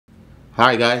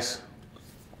Hi guys,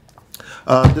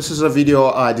 this is a video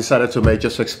I decided to make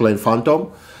just to explain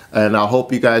Phantom, and I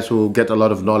hope you guys will get a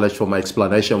lot of knowledge from my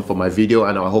explanation for my video,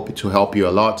 and I hope it will help you a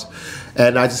lot.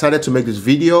 And I decided to make this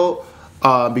video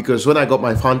because when I got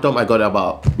my Phantom, I got it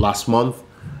about last month,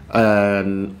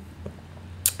 and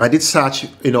I did search,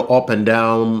 up and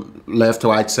down, left,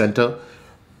 right, center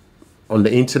on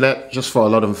the internet just for a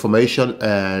lot of information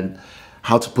and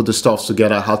how to put the stuff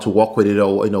together, how to work with it,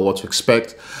 or what to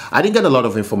expect. I didn't get a lot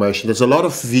of information. There's a lot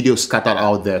of videos scattered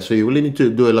out there, so you really need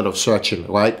to do a lot of searching,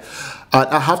 right? And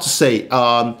I have to say,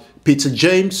 Peter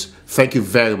James, thank you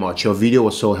very much. Your video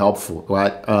was so helpful,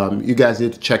 right? You guys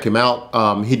need to check him out.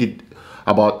 He did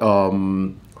about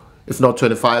if not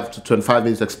 25 to 25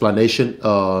 minutes explanation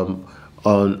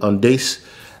on this.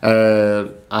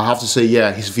 I have to say,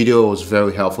 yeah, his video was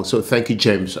very helpful. So thank you,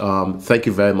 James. Thank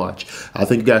you very much. I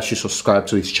think you guys should subscribe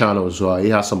to his channel as well. He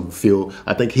has some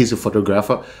I think he's a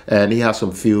photographer, and he has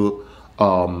some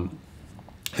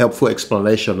helpful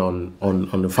explanation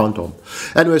on the Phantom.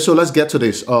 Anyway, so let's get to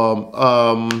this.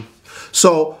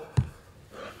 So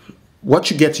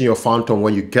what you get in your Phantom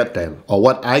when you get them, or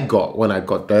what I got when I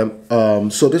got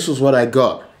them. So this is what I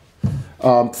got.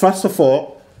 First of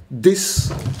all,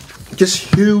 this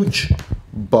huge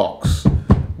box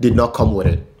did not come with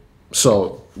it,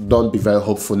 so don't be very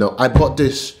hopeful. No, I bought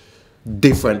this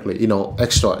differently,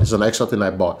 extra. It's an extra thing I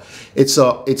bought. It's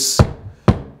a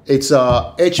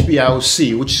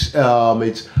HPLC, which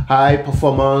it's high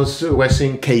performance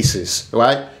racing cases,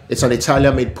 right? It's an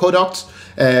Italian made product.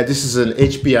 This is an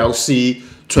HPLC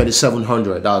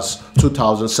 2700, that's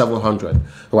 2700,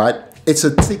 right? It's a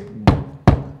thick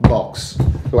box,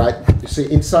 right? You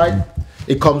see inside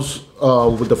it comes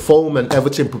with the foam and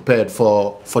everything prepared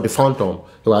for the Phantom,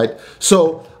 right?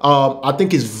 So I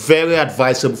think it's very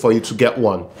advisable for you to get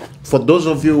one. For those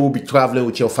of you who will be traveling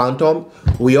with your Phantom,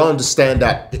 we all understand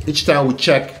that each time we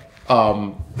check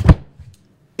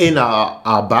in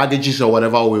our baggages or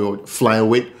whatever we were flying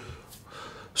with,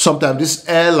 sometimes this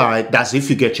airline, that's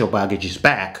if you get your baggages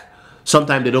back,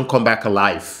 sometimes they don't come back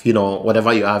alive.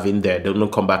 Whatever you have in there, they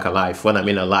don't come back alive. When I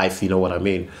mean alive, you know what I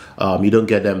mean. You don't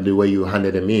get them the way you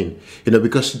handed them in.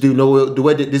 Because the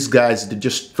way that these guys, they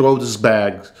just throw these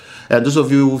bags. And those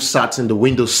of you who sat in the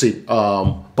window seat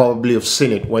probably have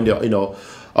seen it when they're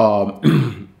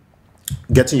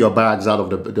getting your bags out of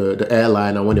the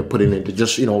airline, and when they're putting it, they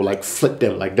just like flip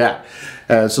them like that.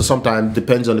 So sometimes,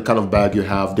 depends on the kind of bag you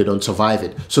have, they don't survive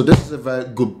it. So this is a very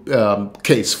good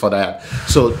case for that.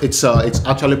 So it's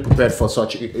actually prepared for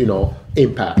such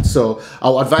impact. So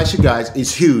I'll advise you guys,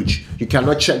 it's huge. You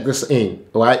cannot check this in,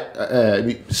 right?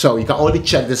 So you can only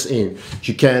check this in.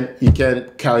 You can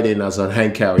carry it in as a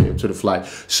hand carrier to the flight.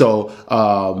 So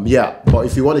yeah, but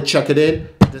if you want to check it in,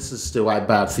 this is the right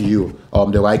bag for you,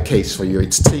 the right case for you.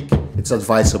 It's thick, it's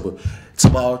advisable. It's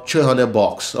about 300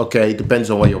 bucks. Okay, it depends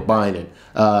on where you're buying it.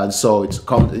 So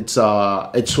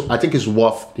I think it's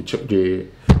worth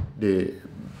the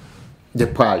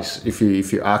price if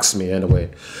you ask me anyway.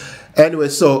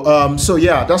 So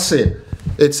yeah, that's it.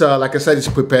 It's like I said, it's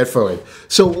prepared for it.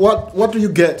 So what do you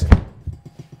get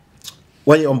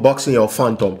when you're unboxing your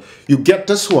Phantom? You get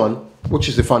this one, which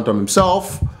is the Phantom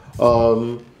himself.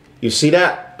 You see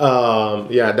that?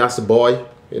 Yeah, that's the boy.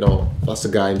 That's the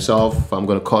guy himself. I'm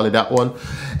gonna call it that one.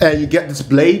 And you get these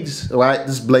blades, right?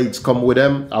 These blades come with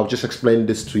them. I'll just explain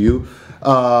this to you.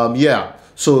 Yeah.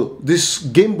 So this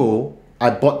gimbal, I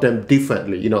bought them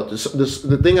differently.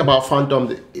 The thing about Phantom,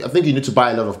 I think you need to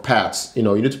buy a lot of parts. You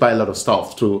need to buy a lot of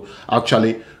stuff to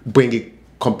actually bring it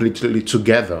completely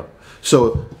together.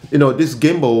 So this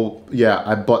gimbal, yeah,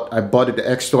 I bought it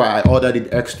extra. I ordered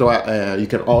it extra. You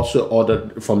can also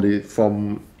order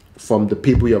from the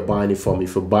people you're buying it from.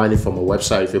 If you're buying it from a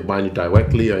website, if you're buying it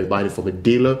directly, or you're buying it from a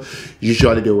dealer,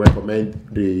 usually they recommend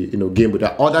the gimbal.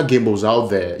 There are other gimbals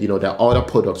out there. There are other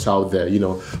products out there.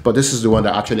 But this is the one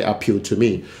that actually appealed to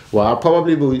me. Well, I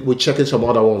probably will be checking some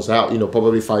other ones out.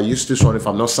 Probably if I use this one, if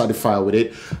I'm not satisfied with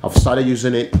it, I've started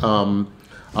using it.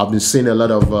 I've been seeing a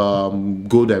lot of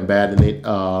good and bad in it.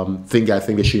 I think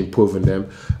they should improve in them.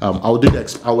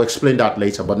 I'll explain that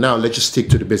later. But now let's just stick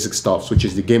to the basic stuff, which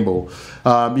is the gimbal.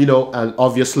 And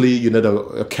obviously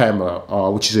the camera,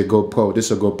 which is a GoPro. This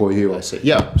is a GoPro Hero. I said,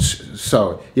 yeah.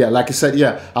 Sorry, yeah. Like I said,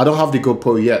 yeah. I don't have the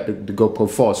GoPro yet, the GoPro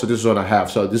 4. So this is what I have.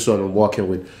 So this is what I'm working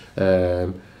with.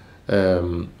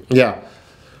 Yeah.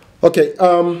 Okay.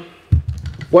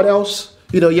 What else?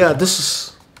 Yeah. This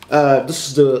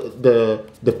is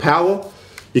the power.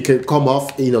 it can come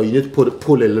off. You know, you need to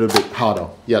pull a little bit harder.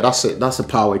 Yeah, that's it. That's the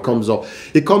power. It comes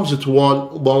off. It comes with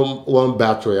one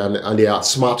battery, and they are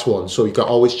smart ones, so you can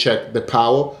always check the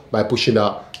power by pushing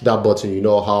that button. You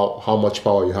know how much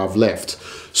power you have left.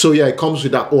 So yeah, it comes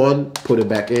with that one. Put it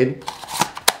back in.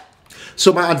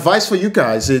 So my advice for you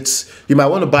guys, it's you might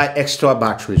want to buy extra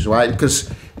batteries, right? Because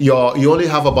you only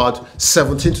have about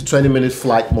 17 to 20 minute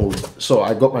flight mode. So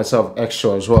I got myself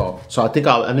extra as well. So I think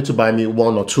I need to buy me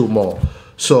 1 or 2 more.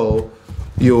 So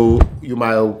you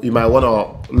might want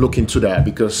to look into that,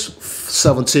 because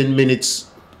 17 minutes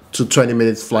to 20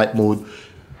 minutes flight mode,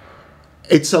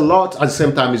 it's a lot. At the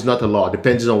same time, it's not a lot.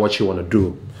 Depends on what you want to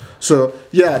do. So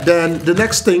yeah, then the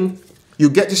next thing,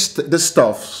 you get this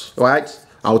stuff, right?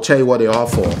 I'll tell you what they are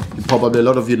for. Probably a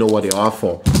lot of you know what they are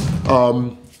for.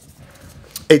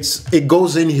 It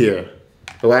goes in here,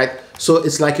 right? So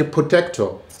it's like a protector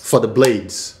for the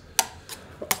blades.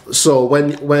 So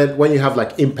when you have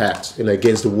like impact, you know,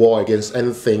 against the wall, against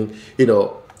anything, you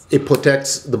know, it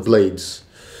protects the blades.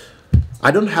 I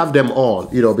don't have them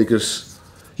on, you know, because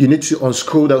you need to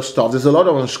unscrew those stuff. There's a lot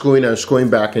of unscrewing and screwing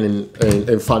back in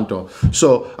Phantom.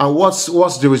 So, and what's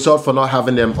the result for not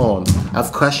having them on?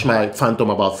 I've crashed my Phantom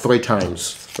about 3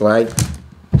 times, right?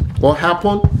 What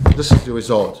happened? This is the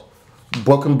result.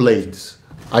 Broken blades.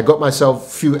 I got myself a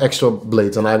few extra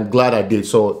blades, and I'm glad I did.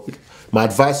 So my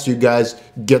advice to you guys,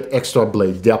 get extra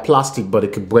blades. They are plastic, but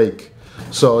it could break.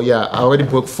 So yeah, I already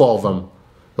broke 4 of them,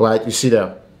 right? You see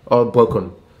that? All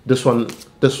broken. This one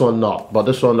not, but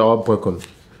this one all broken.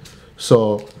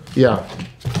 So yeah,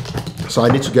 so I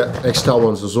need to get extra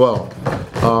ones as well.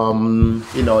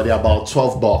 You know, they're about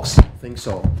 $12, I think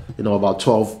so. You know, about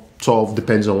 12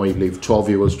 depends on where you live. 12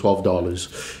 euros,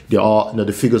 $12. They are, you know,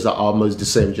 the figures are almost the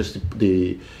same, just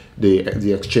the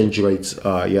exchange rates.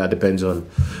 Yeah, depends on.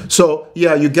 So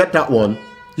yeah, you get that one.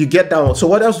 You get that one. So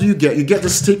what else do you get? You get the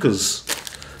stickers.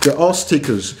 They're all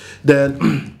stickers.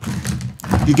 Then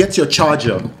you get your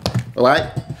charger, all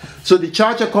right? So the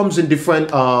charger comes in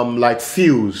different like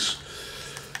fuse.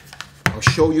 I'll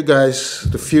show you guys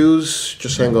the fuse.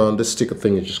 Just hang on, this sticker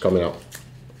thing is just coming out.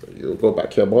 You'll go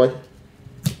back here, boy.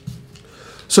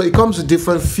 So it comes with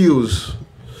different fuse.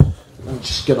 Let me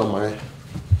just get on my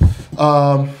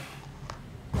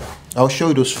I'll show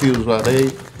you those fuse. Are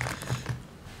they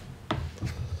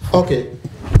okay?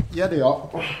 Yeah, they are.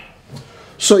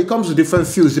 So it comes with different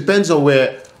fuse, depends on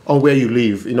where you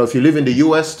live. You know, if you live in the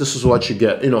US, this is what you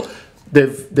get. You know,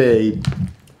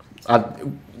 at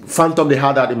Phantom, they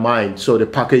had that in mind, so they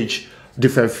package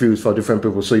different fuse for different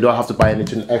people, so you don't have to buy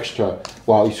anything extra.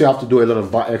 Well, you still have to do a lot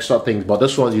of extra things, but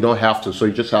this one you don't have to, so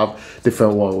you just have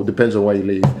different one. It depends on where you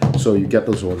live, so you get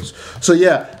those ones. So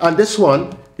yeah, and this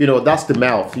one, you know, that's the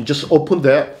mouth. You just open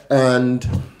there, and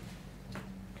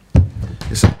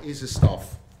it's easy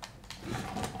stuff.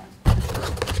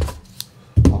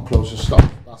 I'll close the stuff.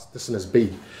 This one is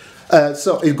B.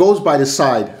 So it goes by the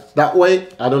side. That way,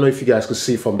 I don't know if you guys can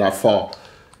see from that far.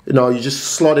 You know, you just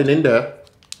slot it in there.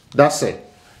 That's it.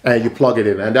 And you plug it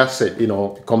in, and that's it. You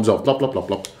know, it comes up. Plop, plop, plop,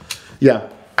 plop. Yeah.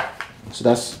 So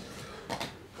that's,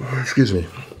 excuse me.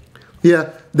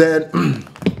 Yeah, then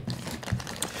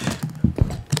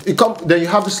then you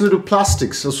have this little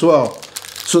plastics as well.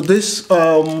 So this,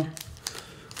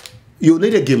 you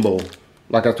need a gimbal.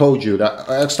 Like I told you, that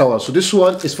extra one. So this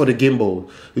one is for the gimbal.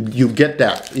 You get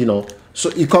that, you know. So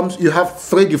it comes, you have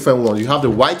 3 different ones. You have the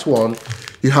white one,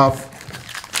 you have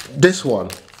this one,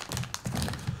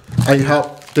 and you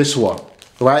have this one,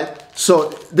 right? So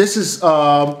this is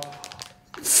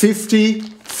 50,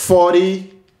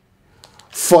 40,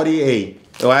 48,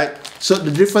 right? So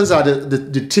the difference are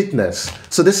the thickness.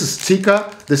 So this is thicker.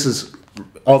 This is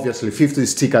obviously 50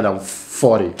 is thicker than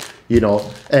 40, you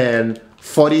know, and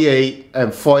 48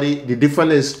 and 40, the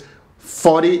difference is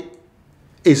 40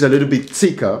 is a little bit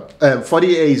thicker,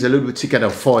 48 is a little bit thicker than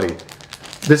 40.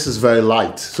 This is very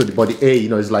light, so the body A, you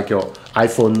know, is like your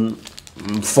iPhone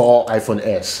 4, iPhone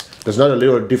S. There's not a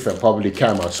little different, probably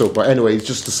camera. So, but anyway, it's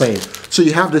just the same. So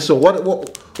you have this. So what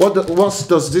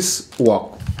does this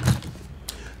work?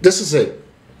 This is it.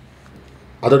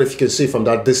 I don't know if you can see from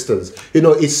that distance. You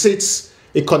know, it sits,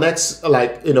 it connects,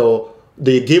 like, you know,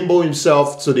 the gimbal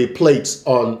himself to the plates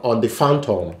on the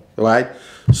Phantom, right?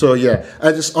 So yeah,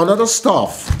 and just another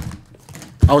stuff,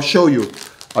 I'll show you.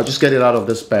 I'll just get it out of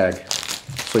this bag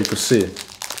so you can see it.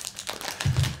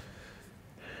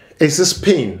 It's this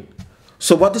pin.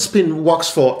 So what this pin works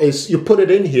for is you put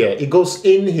it in here. It goes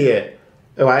in here,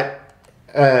 right?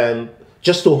 And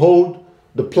just to hold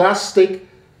the plastic,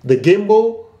 the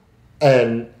gimbal,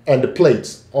 and the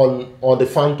plates on the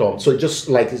Phantom. So it just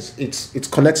like it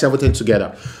connects everything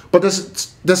together. But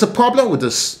there's a problem with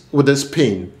this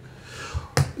pin.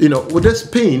 You know, with this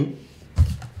pin,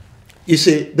 you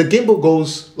see the gimbal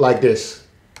goes like this,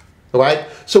 right?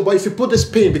 So but if you put this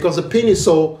pin, because the pin is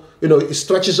so, you know, it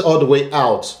stretches all the way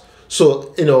out,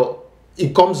 so you know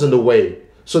it comes in the way.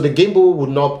 So the gimbal would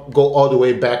not go all the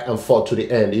way back and forth to the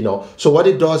end, you know. So what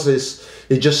it does is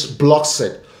it just blocks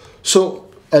it. So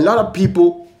a lot of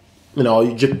people, you know,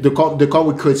 they come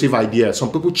with creative ideas.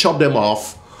 Some people chop them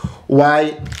off.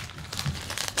 Why?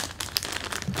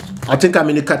 I think I'm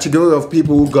in the category of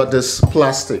people who got this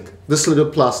plastic, this little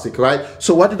plastic, right?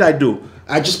 So what did I do?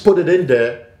 I just put it in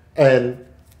there and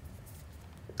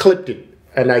clipped it,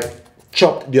 and I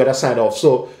chopped the other side off.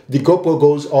 So the GoPro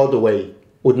goes all the way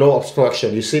with no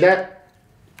obstruction. You see that?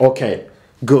 Okay,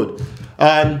 good.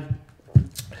 And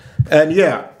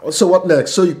yeah, so what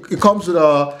next? So it comes with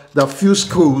the few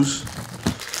screws,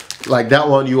 like that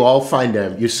one. You all find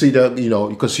them. You see them, you know,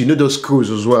 because you need those screws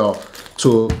as well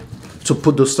to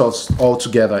put those stuffs all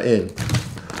together in.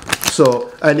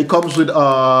 So, and it comes with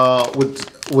a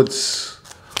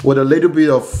little bit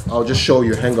of, I'll just show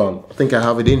you. Hang on, I think I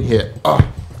have it in here.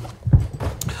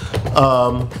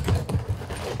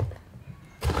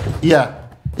 Yeah,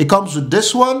 it comes with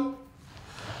this one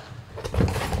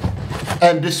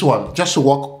and this one, just to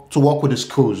work with the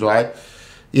screws, right?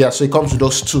 Yeah, so it comes with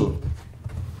those two.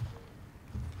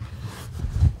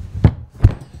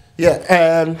 Yeah,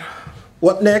 and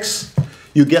what next?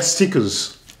 You get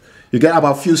stickers. You get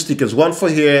about a few stickers, one for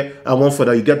here and one for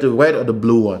there. You get the red or the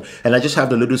blue one. And I just have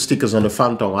the little stickers on the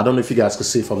Phantom. I don't know if you guys can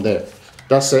see from there.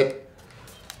 That's it.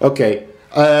 Okay,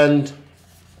 and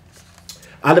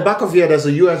at the back of here, there's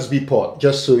a USB port,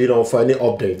 just so, you know, for any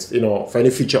updates, you know, for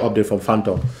any future update from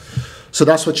Phantom. So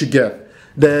that's what you get.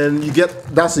 Then you get,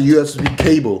 that's a USB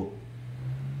cable.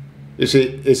 You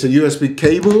see, it's a USB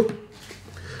cable.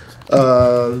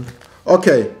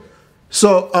 Okay.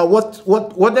 So what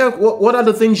are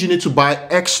the things you need to buy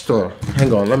extra?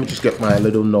 Hang on, let me just get my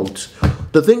little notes.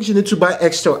 The things you need to buy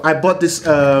extra. I bought this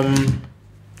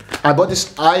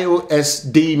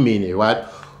iOS-D Mini, right?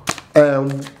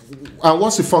 And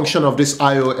what's the function of this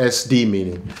iOS-D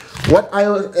Mini? What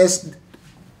iOS-D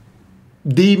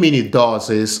Mini does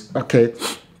is, okay,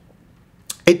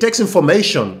 it takes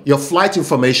information, your flight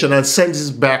information, and sends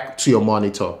it back to your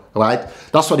monitor, right?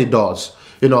 That's what it does.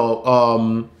 You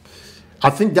know, I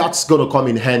think that's going to come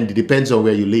in handy. Depends on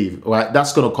where you live, right?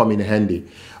 That's going to come in handy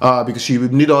because you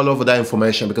need all of that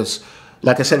information. Because,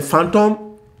 like I said,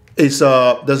 Phantom is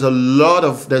there's a lot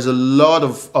of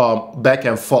back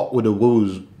and forth with the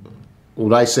rules.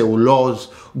 Would I say laws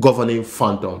governing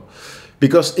Phantom?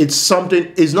 Because it's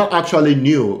something. It's not actually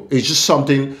new. It's just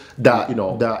something that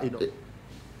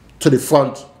to the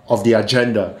front of the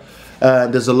agenda.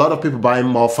 There's a lot of people buying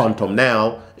more Phantom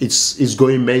now. It's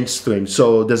going mainstream,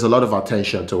 so there's a lot of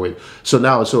attention to it. So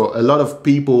now, so a lot of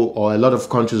people or a lot of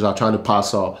countries are trying to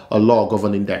pass a law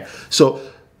governing that. So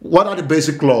what are the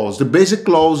basic laws? The basic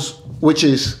laws, which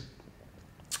is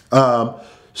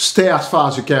stay as far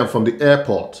as you can from the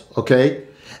airport, okay,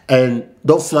 and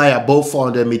don't fly above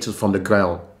 400 meters from the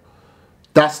ground.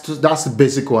 That's the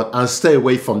basic one, and stay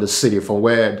away from the city, from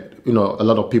where a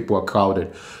lot of people are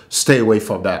crowded. Stay away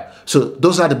from that. So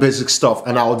those are the basic stuff,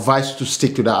 and I advise you to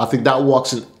stick to that. I think that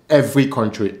works in every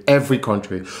country,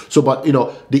 So, but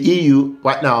the EU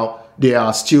right now, they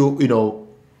are still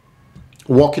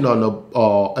working on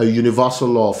a universal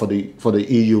law for the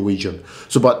EU region.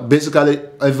 So, but basically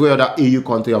every other EU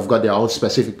country have got their own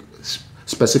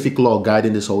specific law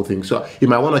guiding this whole thing. So you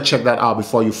might want to check that out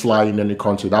before you fly in any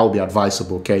country. That would be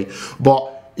advisable, okay?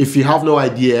 But if you have no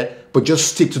idea, but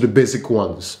just stick to the basic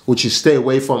ones, which is far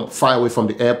away from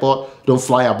the airport, don't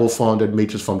fly above 400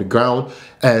 meters from the ground,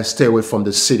 and stay away from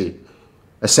the city,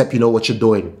 except you know what you're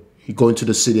doing. You go into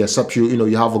the city, except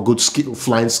you have a good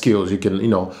flying skills, you can,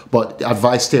 but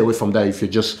advise stay away from that if you're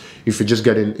just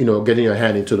getting your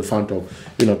hand into the Phantom,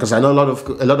 because I know a lot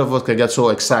of us can get so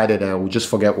excited and we just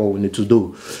forget what we need to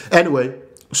do. Anyway,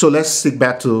 so let's stick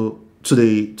back to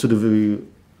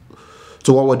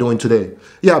what we're doing today.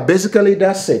 Yeah, basically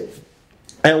that's it.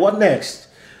 And what next?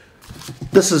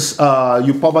 This is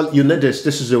you need this.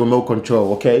 This is the remote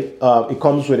control, okay? It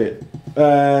comes with it,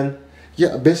 and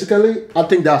yeah, basically I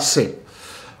think that's it.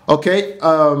 Okay.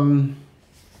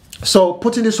 So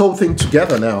putting this whole thing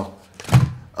together now,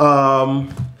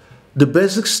 the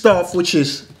basic stuff, which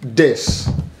is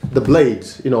the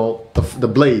blades,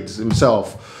 the blades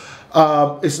themselves.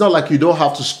 It's not like you don't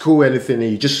have to screw anything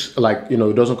in. You just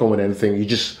it doesn't come with anything. You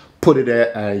just put it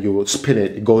there and you spin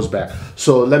it, it goes back.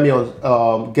 So let me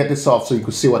get this off so you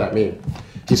can see what I mean.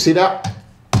 You see that?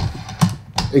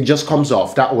 It just comes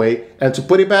off that way, and to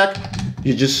put it back,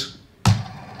 you just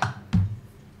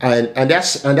and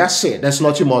that's it. There's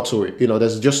nothing more to it. You know,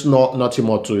 there's just nothing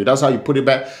more to it. That's how you put it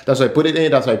back. That's how you put it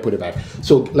in. That's how you put it back.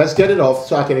 So let's get it off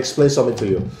so I can explain something to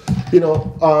you. You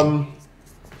know,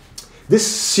 this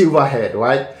silver head,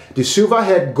 right? The silver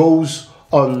head goes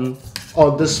on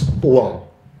this one,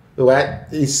 right?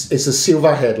 It's a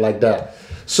silver head like that.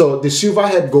 So the silver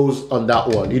head goes on that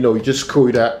one. You know, you just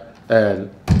screw that and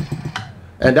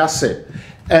that's it.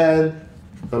 And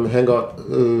hang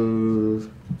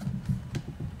on.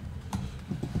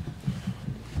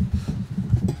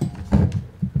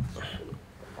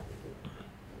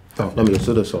 Oh, let me just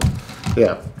do this one.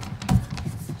 Yeah.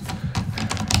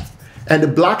 And the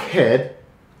black head,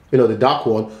 you know, the dark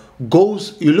one,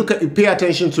 goes, you pay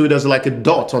attention to it, there's like a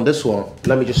dot on this one.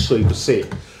 Let me just so you can see.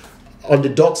 On the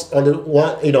dots, on the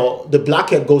one, you know, the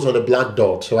black head goes on the black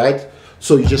dot, right?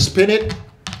 So you just spin it.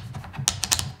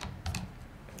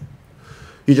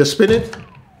 You just spin it,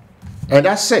 and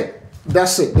that's it.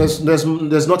 That's it.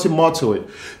 There's nothing more to it.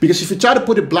 Because if you try to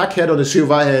put a black head on a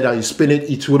silver head and you spin it,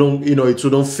 it wouldn't, you know, it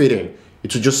wouldn't fit in.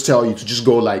 It would just tell you to just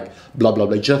go like blah blah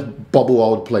blah, just bubble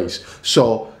all the place.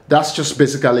 So that's just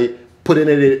basically putting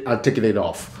it in and taking it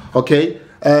off. Okay.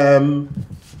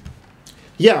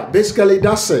 Yeah, basically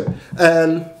that's it.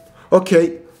 And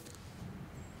okay.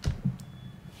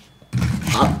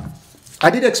 I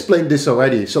did explain this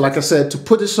already. So like I said, to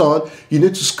put this on, you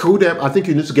need to screw them. I think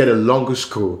you need to get a longer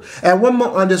screw. And one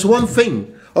more, and there's one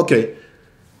thing. Okay,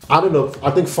 I don't know.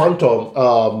 I think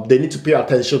Phantom, they need to pay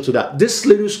attention to that. This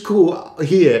little screw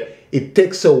here, it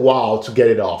takes a while to get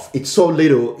it off. It's so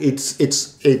little.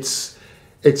 It's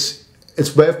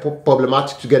very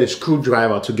problematic to get a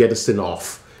screwdriver to get this thing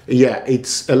off. Yeah,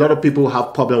 it's a lot of people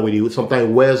have problem with it. Sometimes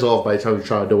it wears off by the time you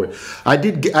try to do it. I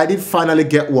did finally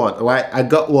get one. Right, I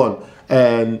got one.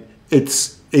 And it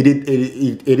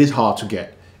is hard to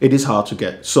get. It is hard to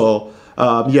get. So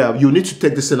yeah, you need to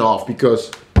take this thing off,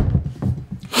 because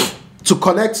to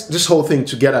connect this whole thing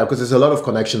together, because there's a lot of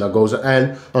connection that goes.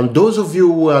 And on those of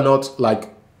you who are not,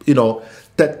 like, you know,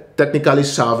 technically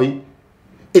savvy,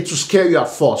 it will scare you at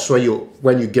first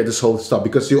when you get this whole stuff,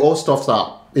 because your all stuffs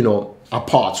are, you know,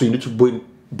 apart. So you need to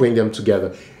bring them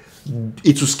together.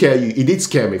 It will scare you. It did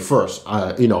scare me first,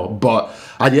 you know, but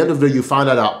at the end of the day, you find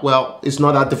out, well, it's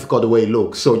not that difficult the way it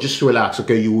looks. So just relax,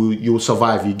 okay? You will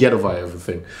survive. You get over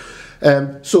everything.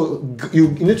 So you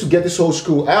need to get this whole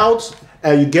screw out,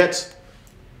 and you get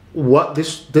what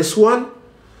this one,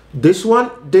 and this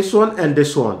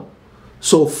one.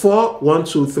 So 4, 1,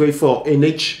 2, 3, 4 in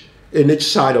each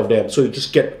side of them. So you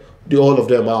just get all of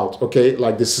them out, okay?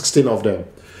 Like the 16 of them,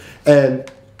 and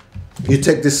you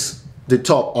take the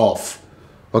top off,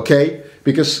 okay?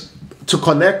 Because to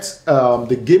connect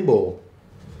the gimbal,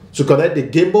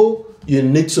 you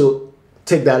need to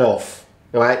take that off,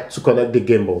 right? To connect the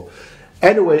gimbal.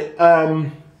 Anyway,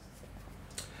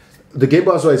 the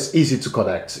gimbal as well is easy to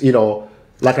connect. You know,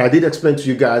 like I did explain to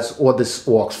you guys what this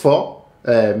works for.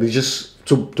 It's just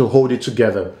to hold it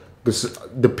together, because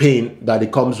the pin that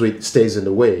it comes with stays in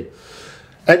the way.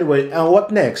 Anyway, and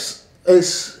what next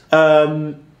is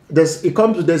there's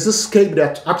this cable,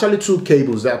 that actually 2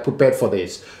 cables that are prepared for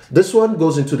this. This one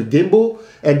goes into the gimbal,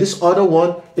 and this other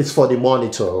one is for the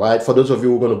monitor, right? For those of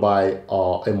you who are going to buy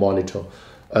a monitor,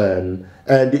 and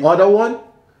the other one,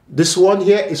 this one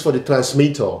here, is for the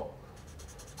transmitter.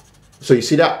 So you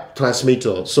see that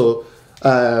transmitter. So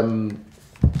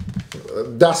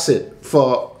that's it.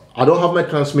 I don't have my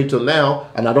transmitter now,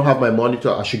 and I don't have my monitor.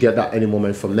 I should get that any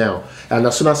moment from now. And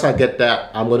as soon as I get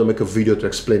that, I'm going to make a video to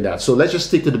explain that. So let's just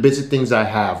stick to the basic things I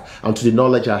have and to the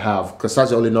knowledge I have, because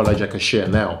that's the only knowledge I can share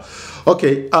now.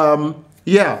 Okay,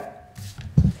 yeah.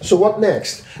 So what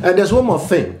next? And there's one more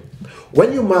thing.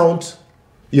 When you mount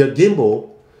your gimbal,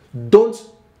 don't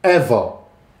ever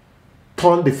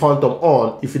turn the Phantom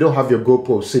on if you don't have your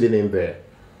GoPro sitting in there.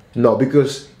 No,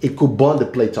 because it could burn the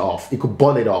plate off. It could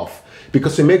burn it off,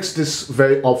 because it makes this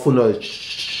very awful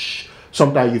noise.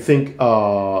 Sometimes you think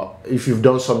if you've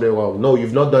done something wrong. No,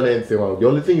 you've not done anything wrong. The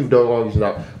only thing you've done wrong is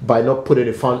that by not putting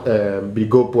the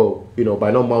GoPro, you know, by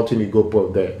not mounting the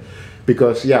GoPro there,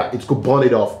 because yeah, it could burn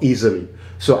it off easily.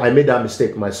 So I made that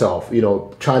mistake myself. You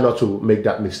know, try not to make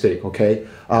that mistake. Okay,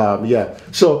 yeah.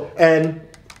 So, and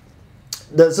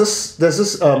there's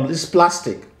this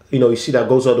plastic. You know, you see that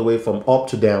goes all the way from up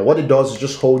to down. What it does is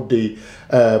just hold the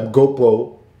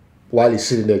GoPro while it's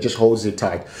sitting there, just holds it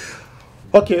tight.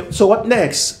 Okay, so what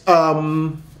next?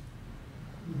 Turning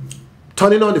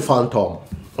on the Phantom.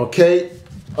 Okay,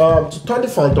 to turn the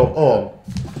phantom on,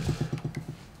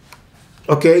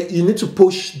 okay, you need to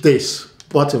push this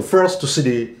button first to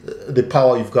see the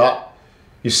power you've got.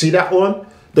 You see that one?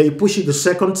 Then you push it the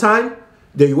second time,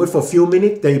 then you wait for a few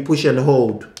minutes, then you push and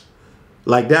hold.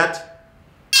 Like that,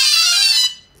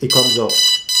 it comes up.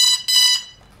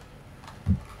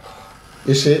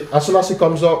 You see, as soon as it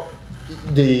comes up,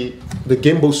 the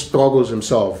gimbal struggles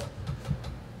himself.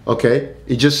 Okay,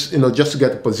 it just, just to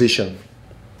get the position.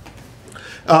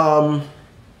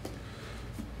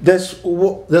 There's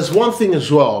one thing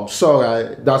as well.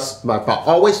 Sorry, that's my part.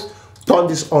 Always turn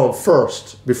this on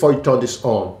first before you turn this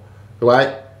on,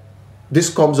 right? This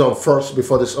comes on first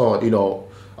before this on.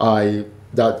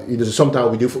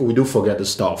 Sometimes we do forget the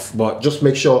stuff, but just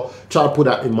make sure, try to put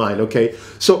that in mind. Okay.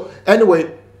 So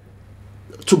anyway,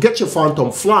 to get your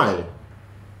phantom flying,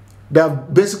 there are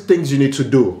basic things you need to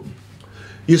do.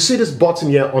 You see this button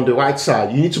here on the right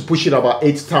side. You need to push it about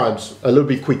 8 times, a little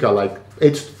bit quicker, like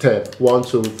 8 to 10. 1,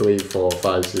 2, 3, 4,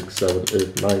 5, 6, 7,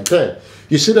 8, 9, 10.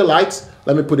 You see the light?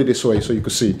 Let me put it this way so you can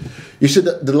see. You see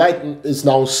that the light is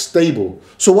now stable.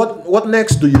 So what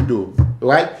next do you do,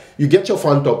 right? You get your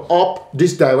phantom up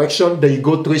this direction, then you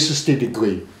go 360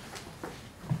 degree.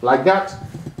 Like that.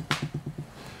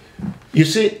 You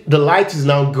see the light is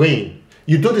now green.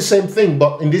 You do the same thing,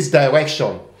 but in this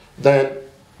direction. Then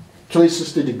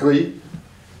 360 degree.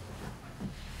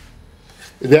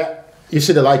 There, you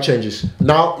see the light changes.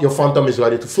 Now your phantom is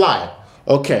ready to fly.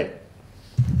 Okay.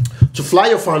 To fly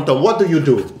your phantom, what do?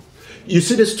 You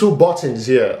see these 2 buttons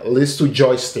here, these 2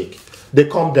 joysticks. They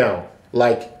come down,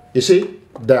 like, you see,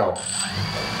 down.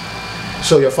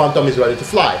 So your phantom is ready to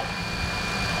fly.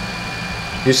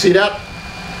 You see that?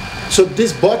 So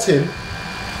this button,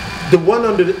 the one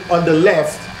on the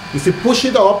left, if you push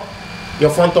it up, your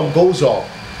phantom goes up.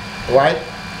 Right?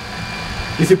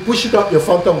 If you push it up, your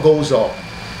phantom goes up.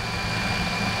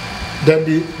 Then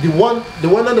the one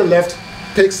on the left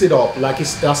takes it up, like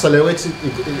it's accelerated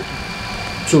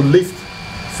to lift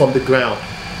from the ground.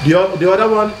 The other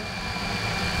one,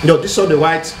 this on the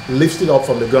right lifts it up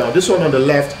from the ground. This one on the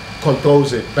left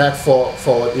controls it back,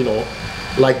 forward,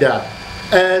 like that.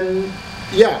 And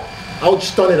yeah, I'll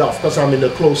just turn it off because I'm in a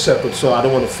closed circuit, so I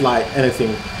don't want to fly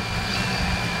anything.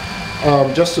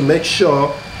 Just to make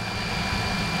sure,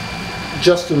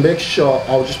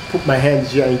 I'll just put my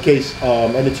hands here in case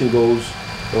anything goes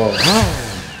wrong.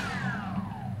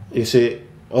 You see?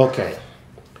 Okay.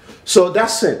 So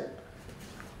that's it.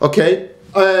 Okay.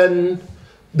 And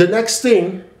the next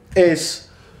thing is,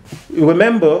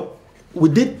 remember,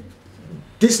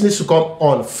 this needs to come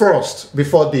on first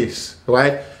before this,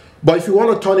 right? But if you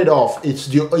want to turn it off, it's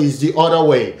the other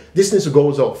way. This needs to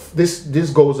go off. This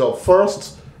goes off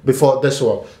first before this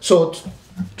one. So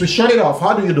to shut it off,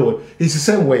 how do you do it? It's the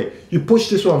same way. You push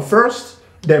this one first,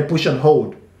 then push and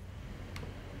hold.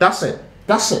 That's it.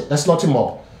 That's nothing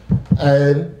more.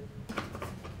 And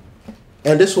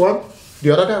this one,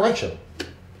 the other direction.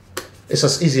 It's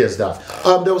as easy as that.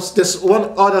 There's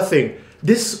one other thing.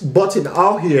 This button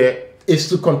out here is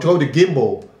to control the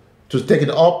gimbal, to take it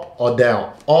up or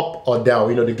down, up or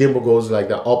down. The gimbal goes like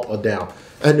that, up or down.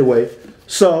 Anyway,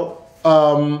 so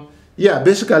yeah,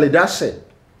 basically that's it.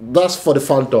 That's for the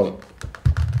phantom.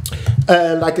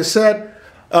 And like I said,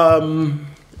 I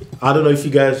don't know if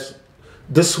you guys,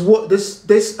 this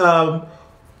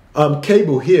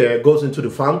cable here goes into the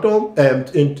phantom and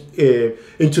into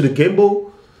the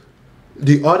gimbal.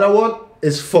 The other one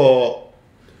is for,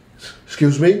 is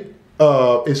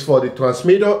for the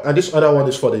transmitter, and this other one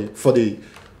is for the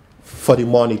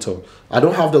monitor. I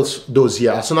don't have those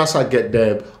here. As soon as I get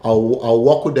them, I'll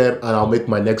work with them and I'll make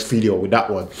my next video with that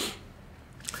one.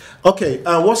 Okay,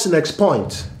 what's the next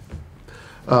point?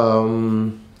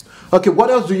 Okay, what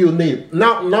else do you need?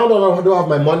 Now that I don't have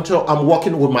my monitor, I'm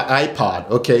working with my iPad,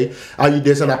 okay?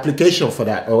 There's an application for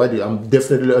that already.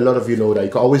 Definitely, a lot of you know that. You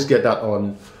can always get that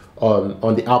on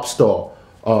the App Store,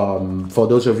 for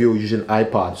those of you using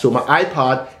iPad. So my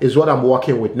iPad is what I'm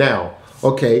working with now,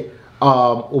 okay?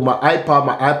 With my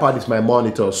iPad is my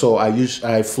monitor. So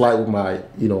I fly with my,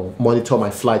 monitor my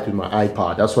flight with my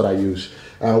iPad. That's what I use.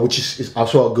 Which is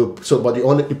also good. So, but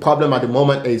the problem at the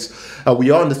moment is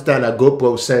we all understand that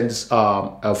GoPro sends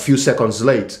a few seconds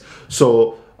late.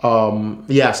 So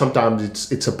yeah,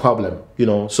 sometimes it's a problem,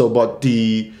 So, but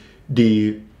the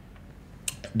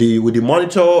with the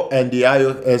monitor and the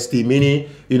iOS Mini,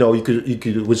 you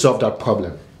could resolve that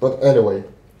problem. But anyway,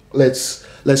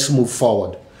 let's move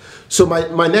forward. So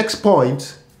my next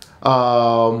point,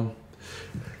 yeah,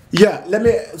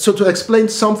 to explain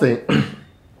something.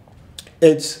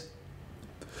 It's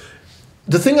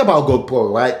the thing about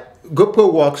GoPro, right?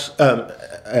 GoPro works,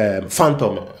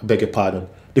 Phantom, beg your pardon.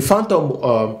 the Phantom,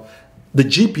 the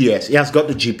GPS, it has got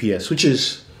the GPS, which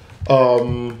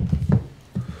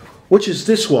is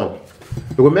this one.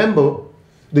 Remember,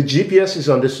 the GPS is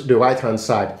on the right hand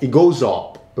side. It goes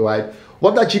up, right?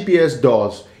 What that GPS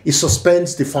does, it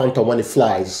suspends the Phantom when it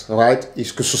flies, right? You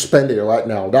could suspend it right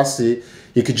now. That's it.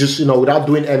 You could just, without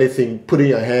doing anything, put in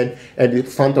your hand, and the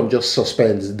Phantom just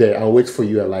suspends there and waits for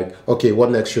you. And like, okay,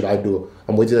 what next should I do?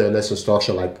 I'm waiting for the next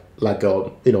instruction, like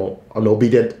an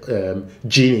obedient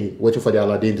genie waiting for the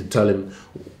Aladdin to tell him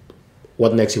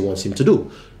what next he wants him to do.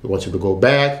 He wants him to go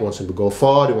back, he wants him to go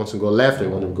forward, he wants him to go left, he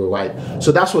wants him to go right.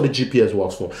 So that's what the GPS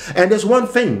works for. And there's one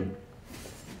thing.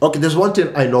 Okay, there's one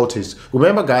thing I noticed.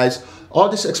 Remember, guys, all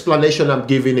this explanation I'm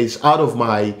giving is out of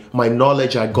my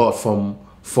knowledge I got from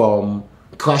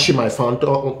crashing my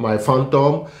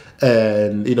Phantom,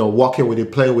 and working with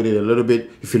it, playing with it a little bit.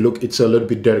 If you look, it's a little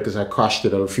bit dirty because I crashed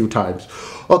it a few times.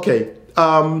 Okay,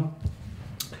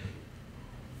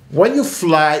 when you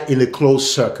fly in a closed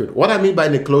circuit, what I mean by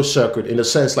in a closed circuit, in a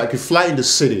sense, like you fly in the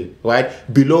city, right,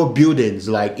 below buildings,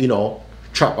 like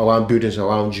trapped around buildings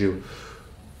around you,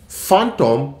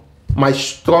 Phantom might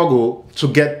struggle to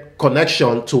get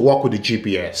connection to work with the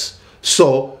GPS,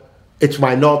 so it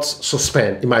might not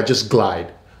suspend, it might just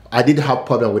glide. I did have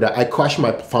problem with that. I crashed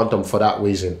my Phantom for that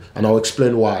reason, and I'll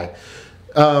explain why.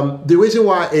 The reason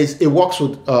why is it works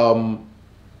with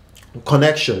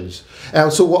connections.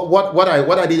 And so what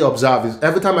I did observe is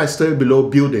every time I stay below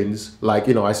buildings, like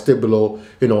I stay below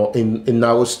in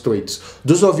narrow streets.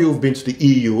 Those of you who've been to the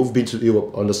EU, who've been to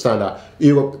Europe, understand that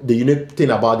Europe, the unique thing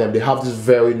about them, they have these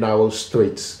very narrow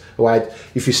streets, right?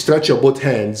 If you stretch your both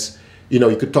hands, you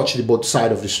could touch the both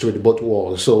side of the street, the both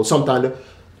walls. So sometimes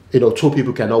two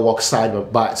people cannot walk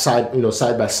side by side on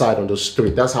the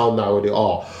street. That's how narrow they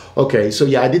are. Okay, so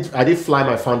yeah, I did fly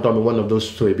my Phantom in one of those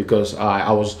streets because I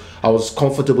was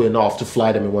comfortable enough to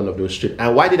fly them in one of those streets.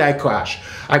 And why did I crash?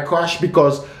 I crashed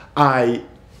because I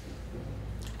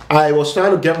was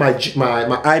trying to get my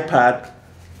iPad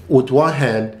with one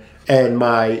hand and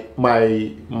my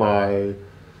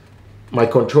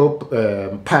control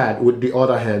pad with the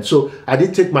other hand. So I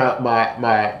did take my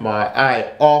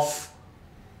eye off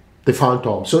the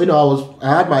Phantom. So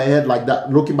I had my head like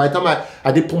that looking. By the time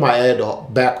I did put my head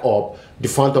back up, the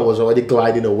Phantom was already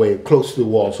gliding away close to the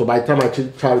wall. So by the time I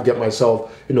tried to get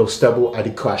myself stable, I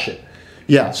did crash it.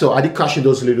 Yeah, so I did crash in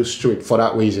those little streets for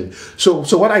that reason. So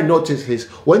what I noticed is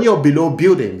when you're below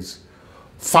buildings,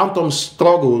 Phantom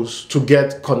struggles to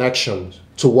get connections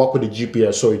to work with the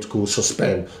GPS so it could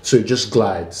suspend, so it just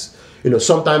glides.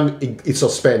 Sometimes it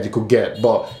suspends, you could get,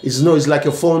 but it's like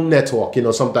a phone network.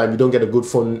 Sometimes you don't get a good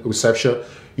phone reception,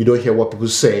 you don't hear what people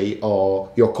say,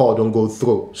 or your call don't go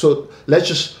through. So let's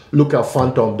just look at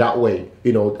Phantom that way,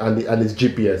 and its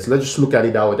GPS. Let's just look at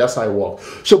it that way. That's how it works.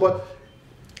 So, but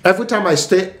every time I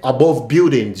stay above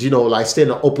buildings, like stay in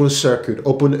an open circuit,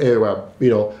 open area,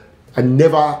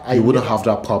 I wouldn't have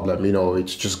that problem.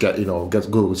 It's just gets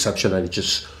good reception and it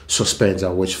just suspends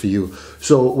and waits for you.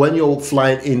 So when you're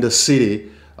flying in the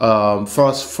city,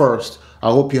 first,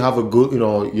 I hope you have a good,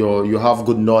 you have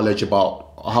good knowledge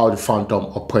about how the Phantom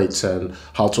operates and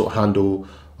how to handle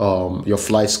your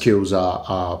flight skills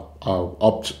are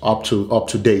up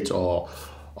to date or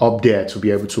up there to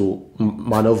be able to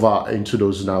maneuver into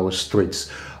those narrow streets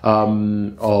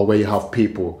or where you have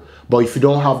people. But if you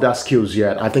don't have that skills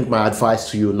yet, I think my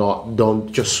advice to you, don't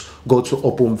just go to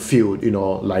open field,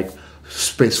 like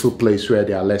spaceful place where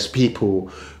there are less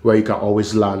people, where you can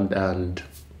always land and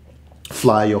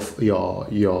fly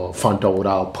your Phantom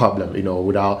without problem,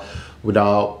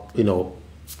 without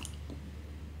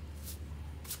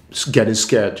getting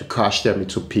scared to crash them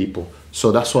into people.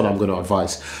 So that's what I'm going to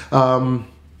advise.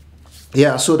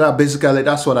 Yeah, so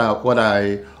that's what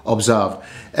I observed.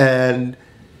 And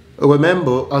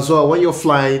remember as well, when you're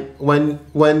flying, when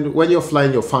you're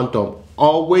flying your Phantom,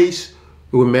 always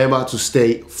remember to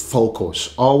stay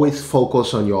focused. Always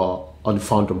focus on the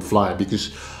Phantom flying,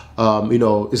 because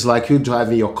it's like you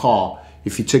driving your car.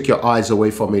 If you take your eyes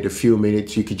away from it a few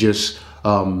minutes, you could just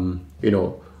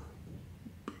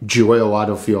derail out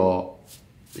of your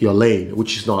lane,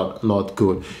 which is not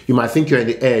good. You might think you're in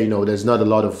the air, there's not a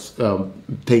lot of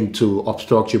thing to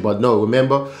obstruct you, but no,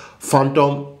 remember,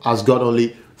 Phantom has got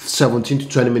only 17 to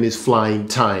 20 minutes flying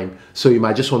time, so you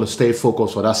might just want to stay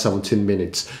focused for that 17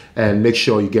 minutes and make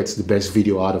sure you get the best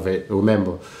video out of it,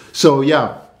 remember. So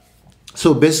yeah,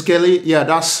 so basically, yeah,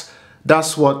 that's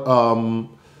what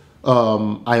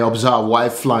I observe while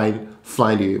flying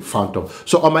the Phantom.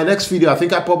 So on my next video, I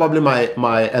think I probably might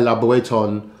elaborate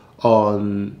on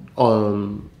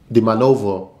the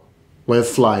maneuver when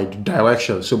flying, the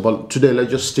direction. So but today let's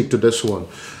just stick to this one.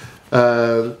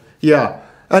 Yeah.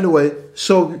 Anyway,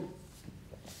 so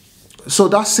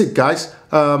that's it, guys.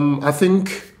 I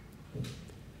think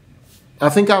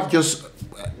I've just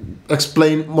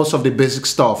explained most of the basic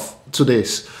stuff to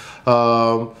this.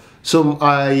 So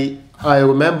I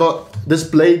remember this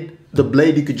blade, the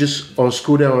blade you could just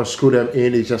unscrew them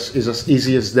in. It's as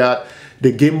easy as that.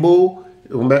 The gimbal,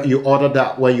 you order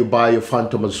that when you buy your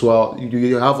Phantom as well.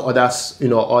 You have others,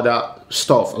 other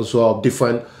stuff as well,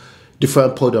 different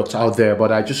products out there.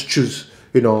 But I just choose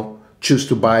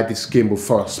to buy this gimbal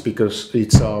first because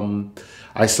it's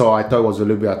I thought it was a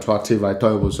little bit attractive. I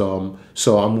thought it was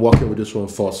so I'm working with this one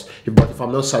first. But if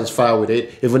I'm not satisfied with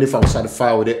it, even if I'm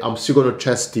satisfied with it, I'm still gonna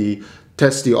test the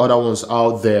other ones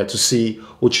out there to see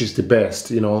which is the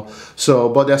best, So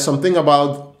but there's something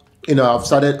about I've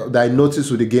started that I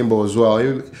noticed with the gimbal as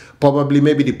well. Probably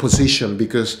maybe the position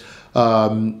because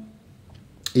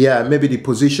yeah, maybe the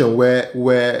position where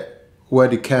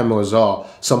the cameras are.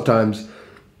 Sometimes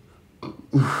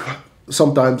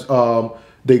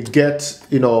they get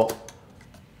the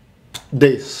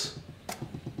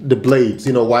blades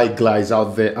why it glides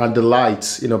out there, and the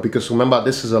lights because remember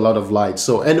this is a lot of light.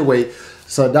 So anyway,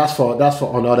 so that's for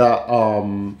another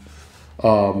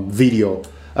video.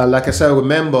 And like I said,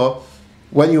 remember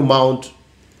when you mount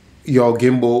your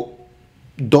gimbal,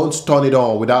 don't turn it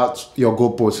on without your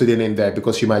GoPro sitting in there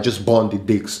because you might just burn the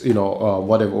discs,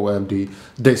 whatever the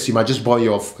disc, you might just burn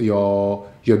your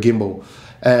gimbal.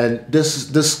 And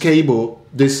this cable,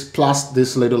 this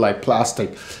little like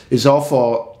plastic, is all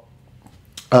for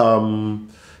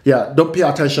yeah. Don't pay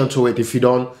attention to it if you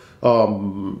don't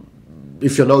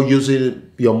if you're not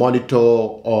using your monitor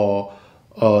or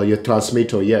your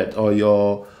transmitter yet, or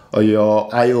your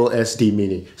iOSD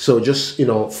mini. So just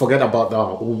forget about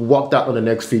that. We'll work that on the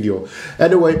next video.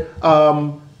 Anyway,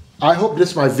 I hope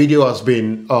my video has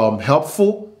been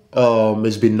helpful.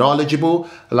 It's been knowledgeable.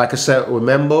 Like I said,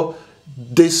 remember,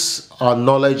 this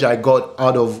knowledge I got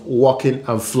out of walking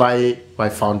and flying my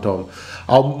Phantom.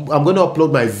 I'm going to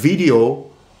upload my video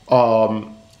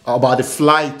about the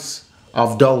flights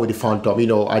I've done with the Phantom.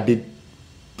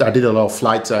 I did a lot of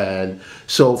flights, and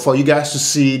so for you guys to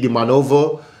see the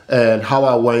maneuver and how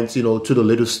I went to the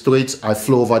little streets. I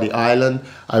flew over the island,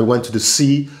 I went to the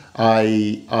sea,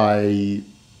 the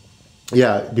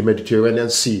Mediterranean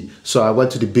Sea. So I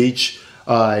went to the beach,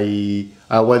 I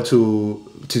went to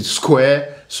the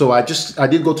square. So I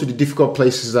did go to the difficult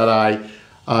places that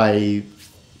I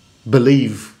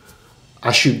believe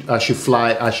I should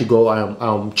fly, I should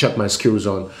go check my skills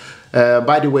on.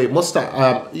 By the way, most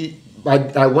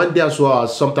I went there as well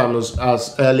as sometimes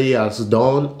as early as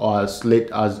dawn or as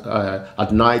late as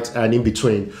at night and in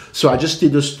between. So I just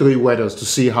did those 3 weathers to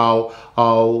see how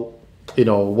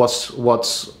what's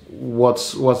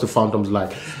the Phantom's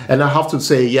like. And I have to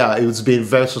say, yeah, it's been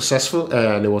very successful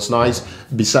and it was nice.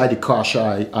 Beside the crash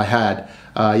I had,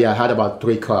 I had about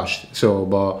 3 crashed. So,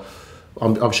 but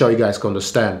I'm sure you guys can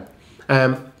understand.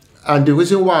 And the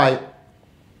reason why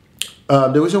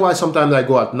sometimes I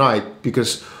go at night,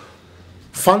 because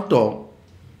Phantom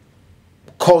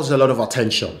calls a lot of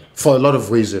attention for a lot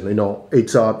of reasons.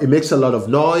 It makes a lot of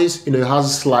noise. It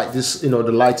has like this, the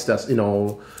lights that's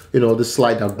this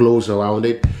light that glows around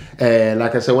it. And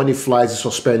like I said, when it flies, it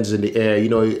suspends in the air.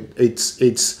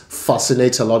 It's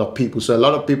fascinates a lot of people. So a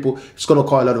lot of people, it's going to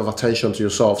call a lot of attention to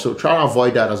yourself. So try to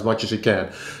avoid that as much as you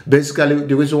can. Basically,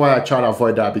 the reason why I try to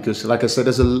avoid that, because like I said,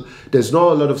 there's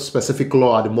not a lot of specific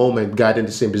law at the moment guiding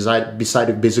the same beside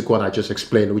the basic one I just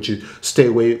explained, which is stay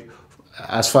away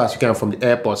as far as you can from the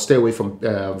airport, stay away from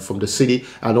the city,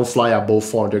 and don't fly above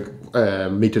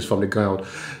 400 meters from the ground.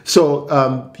 So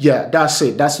yeah, that's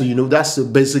it. That's that's the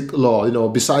basic law.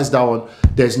 Besides that one,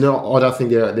 there's no other thing.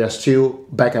 There's still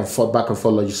back and forth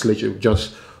legislation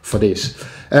just for this.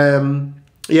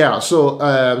 Yeah.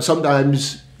 So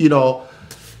sometimes you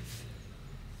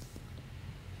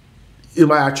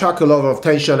might attract a lot of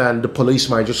attention, and the police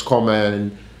might just come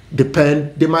and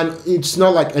it's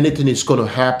not like anything is going to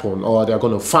happen or they're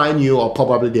going to fine you, or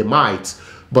probably they might,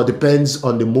 but depends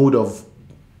on the mood of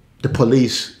the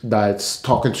police that's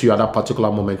talking to you at that particular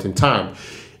moment in time.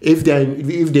 If they're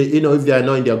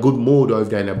not in their good mood, or if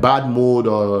they're in a bad mood,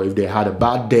 or if they had a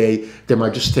bad day, they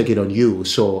might just take it on you.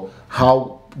 So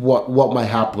what might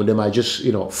happen? They might just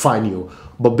fine you.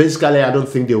 But basically, I don't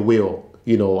think they will.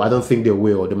 I don't think they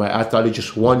will. They might actually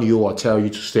just warn you or tell you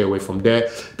to stay away from there,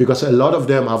 because a lot of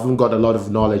them haven't got a lot of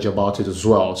knowledge about it as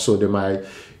well. So they might,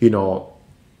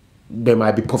 they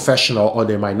might be professional or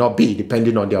they might not be,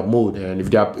 depending on their mood. And if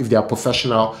they are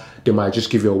professional, they might just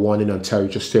give you a warning and tell you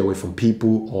to stay away from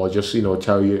people, or just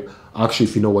tell you actually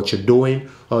if you know what you're doing.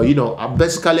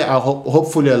 Basically,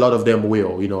 hopefully a lot of them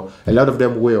will. A lot of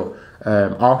them will.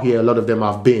 Out here, a lot of them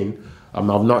have been. I've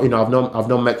not, I've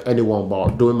not met anyone,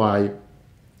 but doing my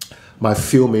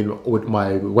filming with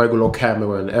my regular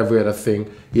camera and every other thing,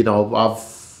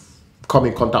 I've come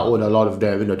in contact with a lot of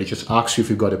them. They just ask you if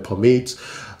you got a permit.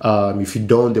 If you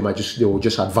don't, they will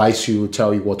just advise you,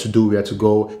 tell you what to do, where to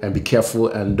go, and be careful.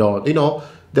 And they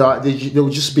will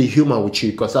just be human with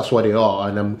you, because that's what they are.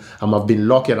 And I've been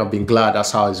lucky and I've been glad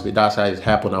that's how it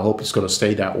happened. I hope it's gonna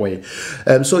stay that way.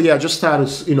 So yeah, just try to,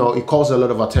 it calls a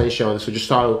lot of attention. So just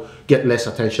try to get less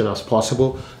attention as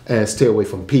possible and stay away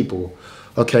from people.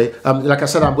 Okay. Like I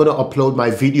said, I'm gonna upload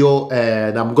my video,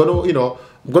 and I'm gonna, I'm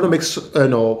gonna make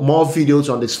more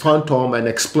videos on this Phantom and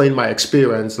explain my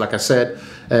experience, like I said,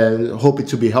 and hope it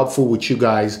to be helpful with you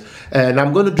guys. And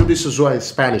I'm gonna do this as well in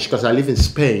Spanish, because I live in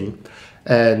Spain,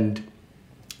 and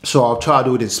so I'll try to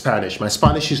do it in Spanish. My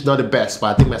Spanish is not the best, but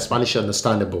I think my Spanish is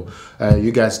understandable.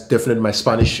 You guys definitely, my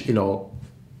Spanish,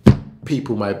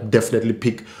 people might definitely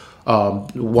pick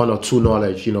one or two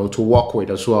knowledge, to work with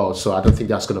as well. So I don't think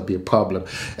that's going to be a problem.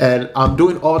 And I'm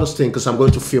doing all those things because I'm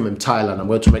going to film in Thailand. I'm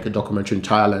going to make a documentary in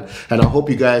Thailand, and I hope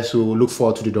you guys will look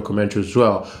forward to the documentary as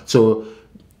well. So,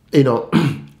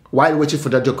 while waiting for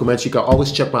that documentary, you can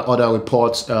always check my other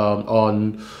reports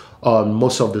on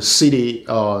most of the city,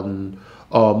 on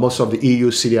most of the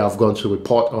EU city I've gone to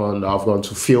report on, I've gone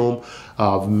to film.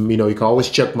 You can always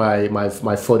check my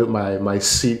photo, my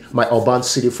urban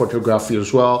city photography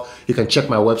as well. You can check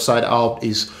my website out.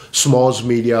 Is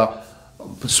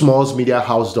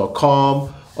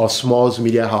smallsmediahouse.com or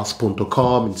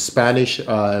smallsmediahouse.com in Spanish.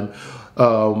 Or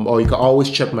you can always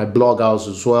check my blog out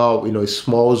as well. It's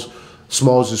Smalls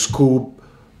is Cool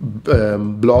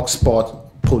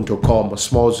blogspot.com or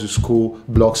Smalls is Cool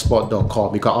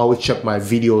blogspot.com. You can always check my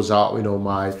videos out.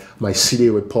 My city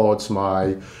reports,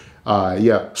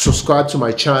 subscribe to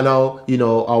my channel.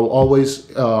 I'll always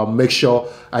make sure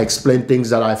I explain things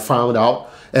that I found out.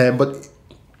 But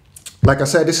like I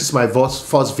said, this is my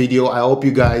first video. I hope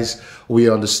you guys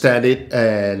will understand it.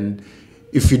 And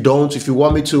if you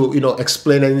want me to,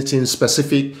 explain anything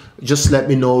specific, just let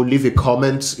me know. Leave a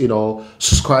comment,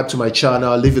 subscribe to my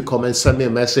channel, leave a comment, send me a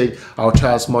message. I'll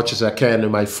try as much as I can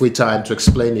in my free time to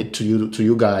explain it to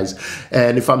you guys.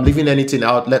 And if I'm leaving anything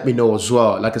out, let me know as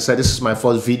well. Like I said, this is my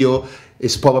first video.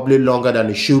 It's probably longer than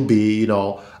it should be,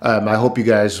 I hope you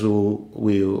guys will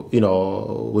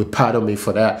pardon me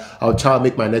for that. I'll try to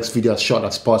make my next video as short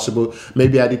as possible.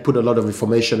 Maybe I did put a lot of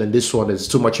information in this one. It's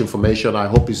too much information. I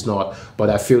hope it's not,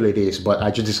 but I feel it is. But I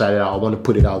just decided I want to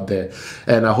put it out there,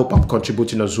 and I hope I'm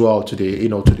contributing as well to the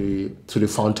to the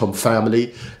Phantom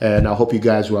family. And I hope you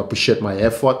guys will appreciate my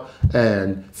effort.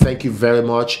 And thank you very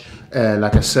much. And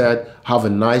like I said, have a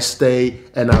nice day,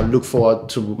 and I look forward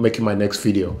to making my next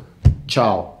video.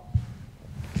 Ciao.